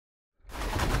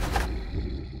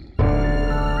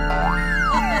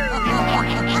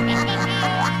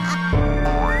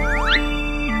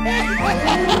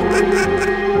Baby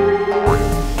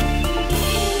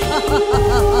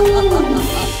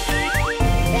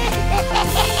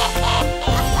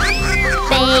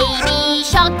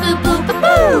shark boo boo boo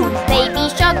boo. Baby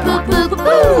shark boo boo boo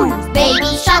boo.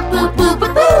 Baby shark boo boo boo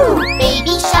boo.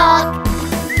 Baby shark.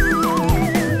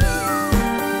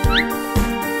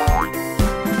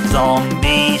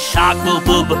 Zombie shark boo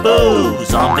boo boo boo.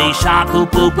 Zombie shark boo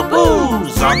boo boo boo.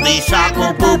 Zombie shark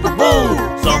boo boo boo boo.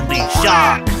 Zombie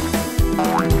shark.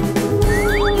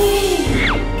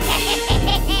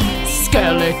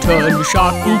 Skeleton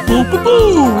shark boo boo boo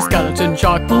boo. Skeleton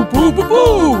shark boo boo boo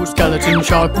boo. Skeleton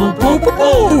shark boo boo boo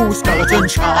boo. Skeleton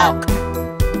shark.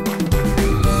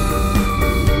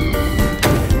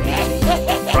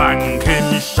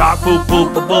 Franken shark boo boo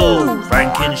boo boo.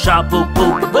 Franken shark boo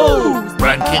boo boo boo.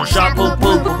 Franken shark boo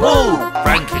boo boo boo.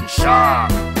 Franken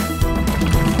shark.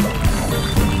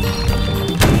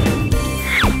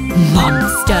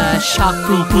 Monster shark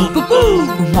boo boo boo boo.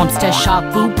 Monster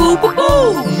shark boo boo boo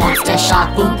boo. Monster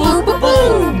shark boo boo boo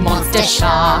boo. Monster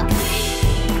shark.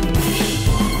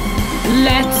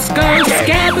 Let's go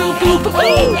scare boo boo boo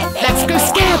boo. Let's go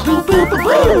scare boo boo boo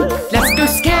boo. Let's go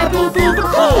scare boo boo boo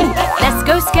boo. Let's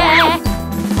go scare.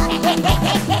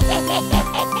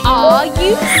 Are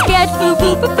you scared boo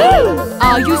boo boo boo?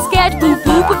 Are you scared boo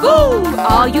boo boo boo?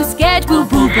 Are you scared boo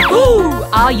boo boo boo?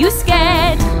 Are you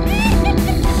scared?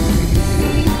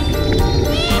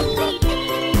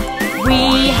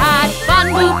 We had fun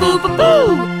boo boo boo boo.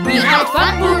 We had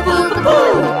fun boo boo boo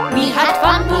boo. We had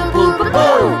fun boo boo boo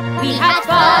boo. We had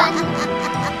fun.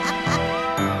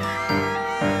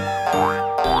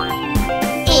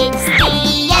 It's the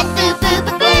end boo boo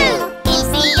boo boo. It's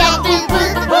the end boo boo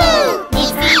boo boo.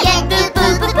 It's the end boo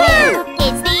boo boo boo.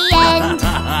 It's the end.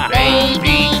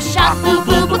 Baby shark boo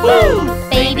boo boo boo.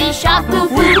 Baby shark boo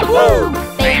boo boo boo.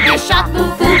 Baby shark boo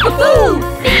boo boo boo.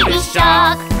 Baby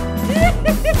shark.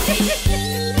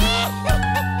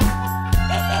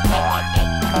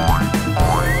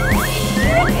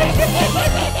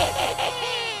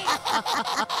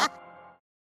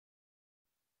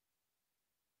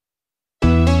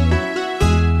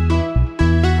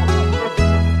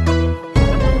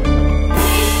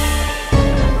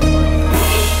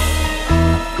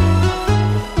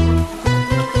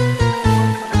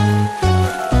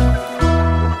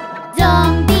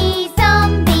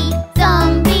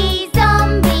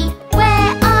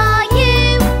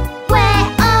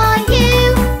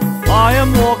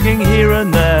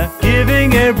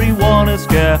 Giving everyone a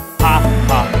scare. Ha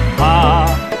ha ha,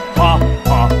 ha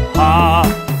ha ha.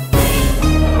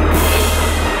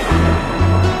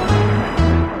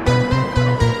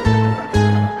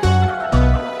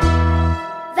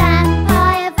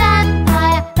 Vampire,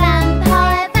 vampire,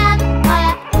 vampire,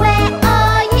 vampire, where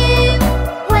are you?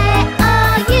 Where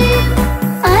are you?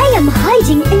 I am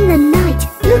hiding in the night,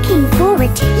 looking for a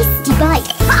tasty bite.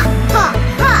 Ha ha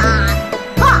ha!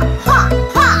 Ha ha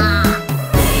ha!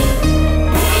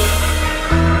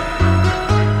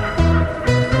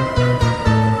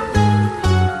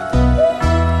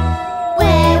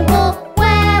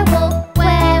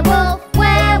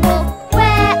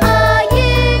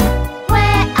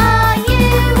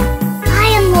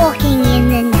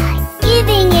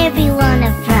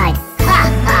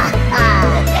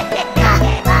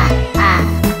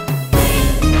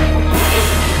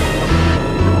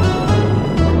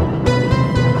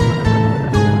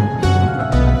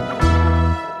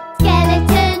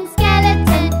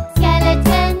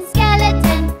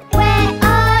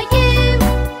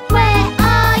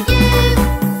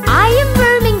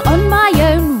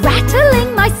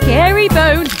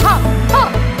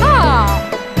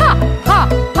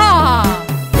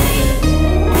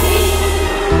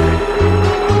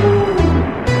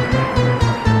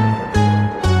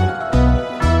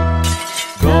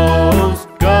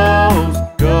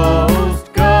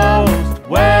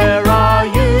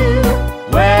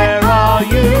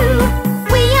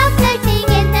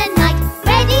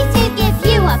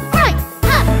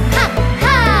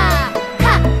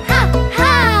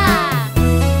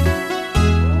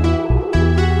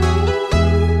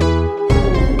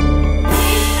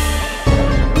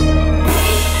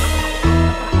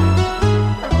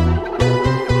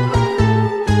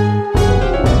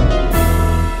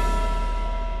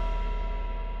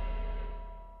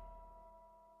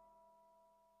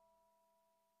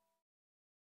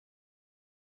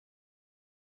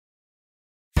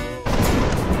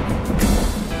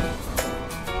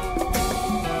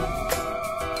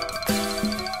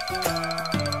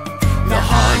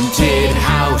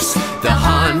 The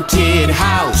haunted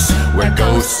house where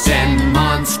ghosts and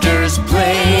monsters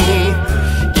play.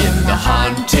 In the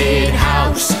haunted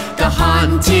house, the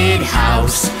haunted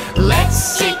house.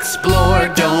 Let's explore,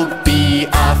 don't be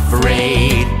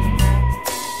afraid.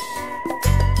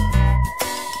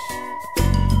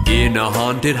 In a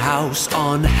haunted house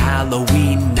on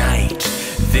Halloween night,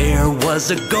 there was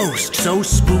a ghost so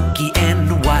spooky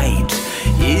and white.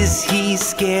 Is he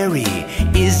scary?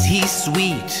 Is he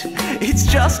sweet? It's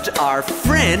just our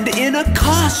friend in a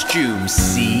costume,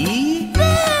 see?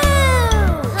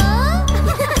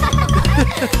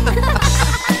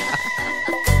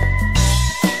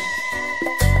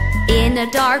 In a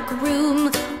dark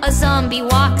room, a zombie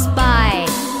walks by,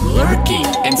 Lurking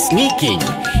and sneaking.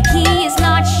 he is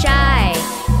not shy.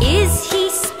 Is he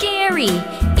scary?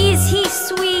 Is he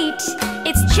sweet?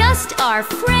 It's just our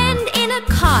friend in a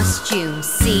costume,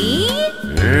 see?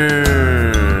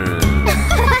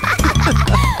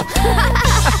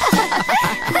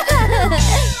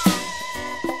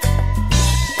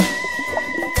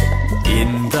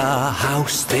 In the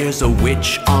house there's a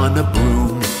witch on a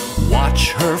broom.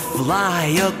 Watch her fly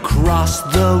across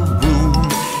the room.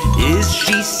 Is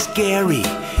she scary?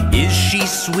 Is she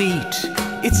sweet?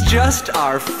 It's just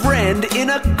our friend in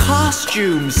a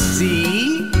costume,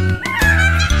 see?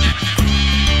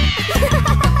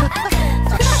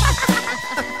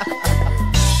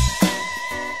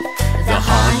 The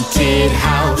haunted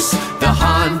house, the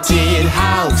haunted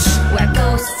house, Where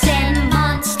ghosts and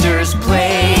monsters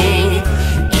play.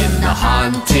 In the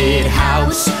haunted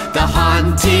house, the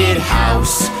haunted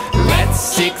house,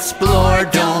 let's explore,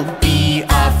 don't be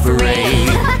afraid.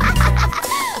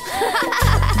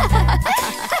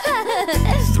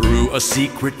 Through a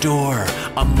secret door,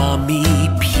 a mummy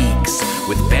peeks,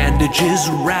 with bandages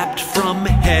wrapped from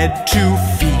head to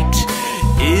feet.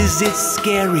 Is it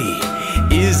scary?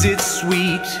 Is it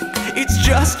sweet? It's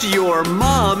just your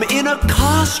mom in a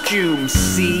costume,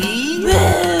 see?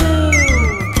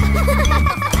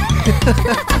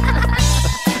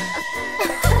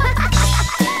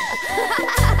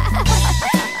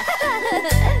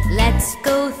 Let's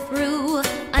go through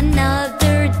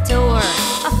another door.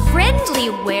 A friendly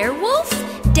werewolf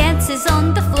dances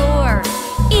on the floor.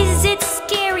 Is it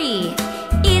scary?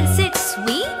 Is it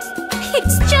sweet?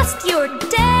 It's just your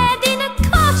dad in a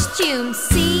costume,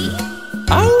 see?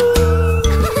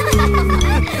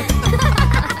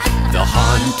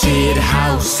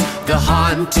 The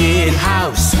haunted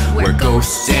house, where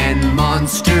ghosts and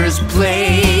monsters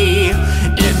play.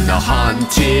 In the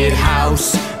haunted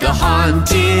house,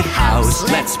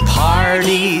 let's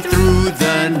party through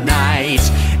the night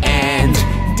and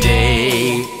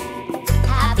day.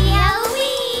 Happy Halloween!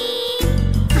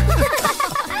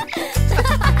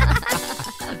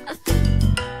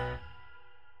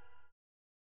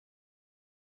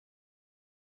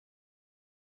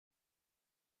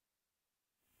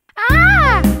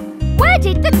 Ah! Where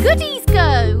did the goodies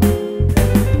go?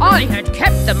 I had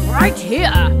kept them right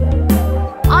here.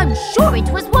 I'm sure it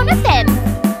was one of them.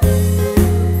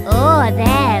 Or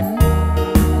them.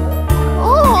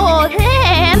 Or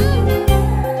them.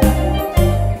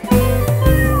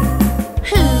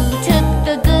 Who took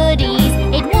the goodies?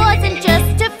 It wasn't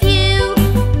just a few.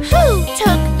 Who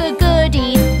took the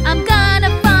goodies? I'm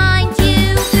gonna find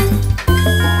you.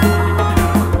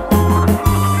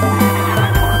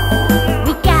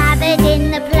 We gathered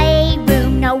in the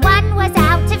playroom. No one was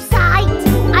out of sight.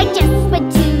 I just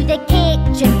went to the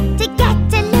kitchen to get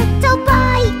a little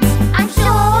bite. I'm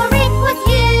sure it was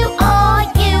you.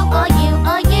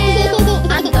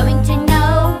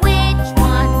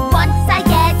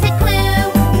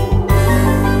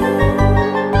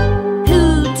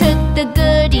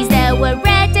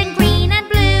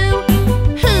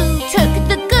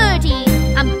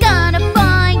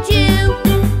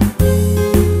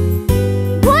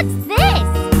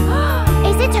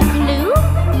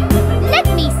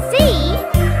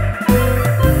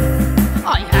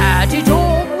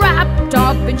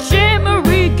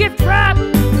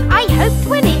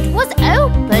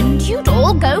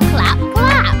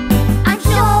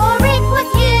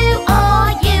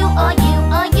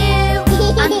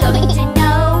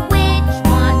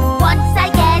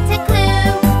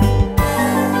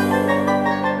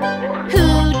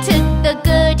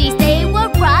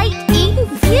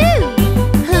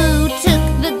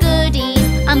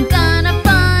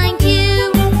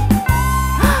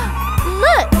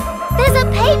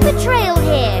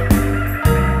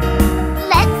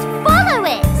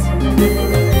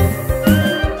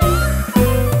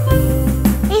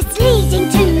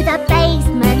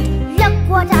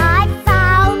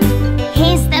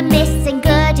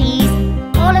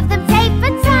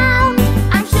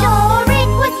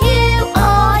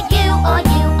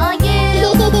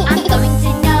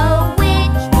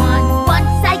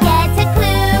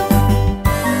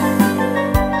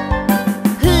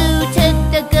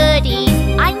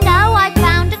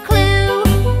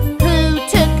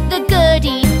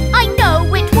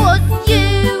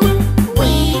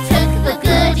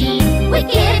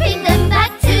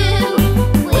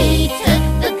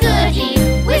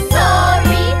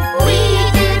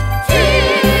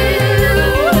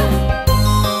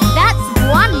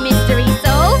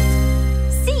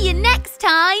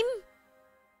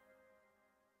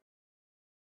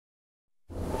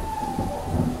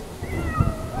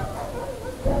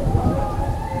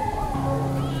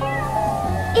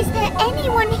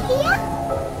 anyone here?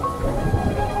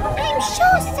 I'm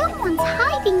sure someone's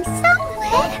hiding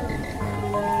somewhere.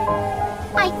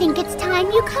 I think it's time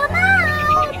you come out.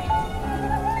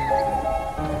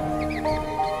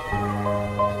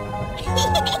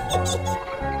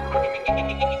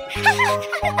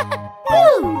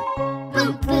 Boo!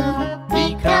 Boo boo,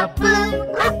 peekaboo.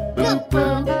 Boo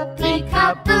boo,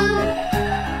 peekaboo.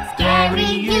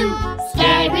 Scary you,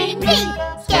 scary me,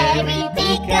 scary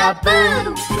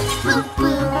peekaboo. Boo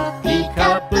boo,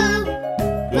 peekaboo.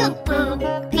 Boo boo,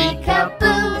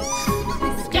 peekaboo.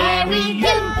 Scary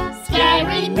you,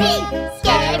 scary me,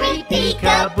 scary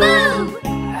peekaboo.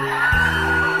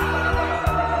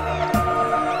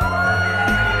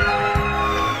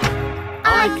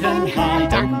 I can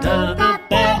hide under the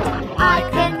bed. I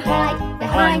can hide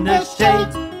behind the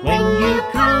shades. When you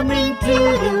come into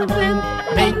the room,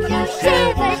 make you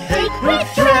share the sacred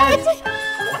thread.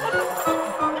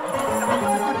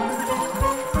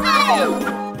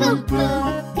 Oh! Boo boo,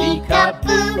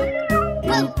 peekaboo.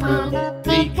 Boo boo,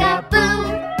 peekaboo.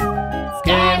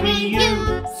 Scary you,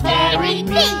 scary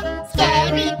me,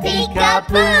 scary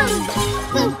peekaboo.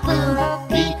 Boo boo,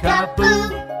 peekaboo.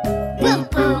 Boo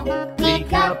boo,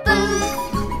 peekaboo.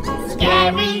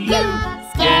 Scary you,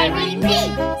 scary me,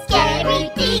 scary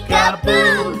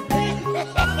peekaboo.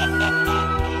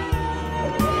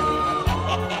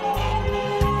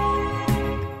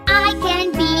 I can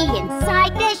be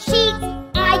inside the sheets.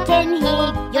 I can hear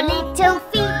your little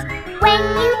feet. When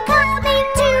you come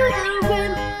into the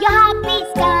room, your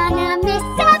heartbeat's gonna miss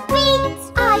a beat.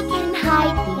 I can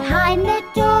hide behind the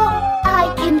door.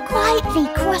 I can quietly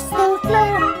cross the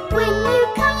floor. When you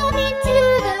come into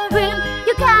the room,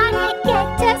 you're gonna get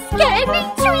a scary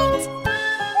treat.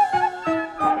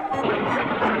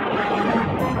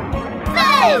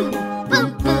 Boo! Boo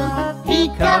boo,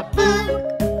 peekaboo.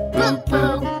 Boo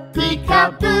boo,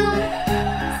 peekaboo.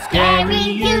 Scary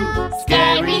you,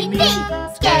 scary me,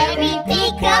 scary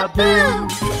peekaboo.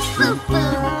 Boo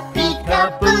boo,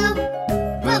 peekaboo.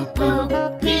 Boo boo,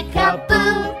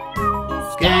 peekaboo.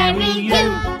 Scary you,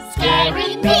 scary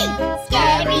me,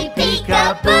 scary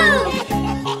peekaboo.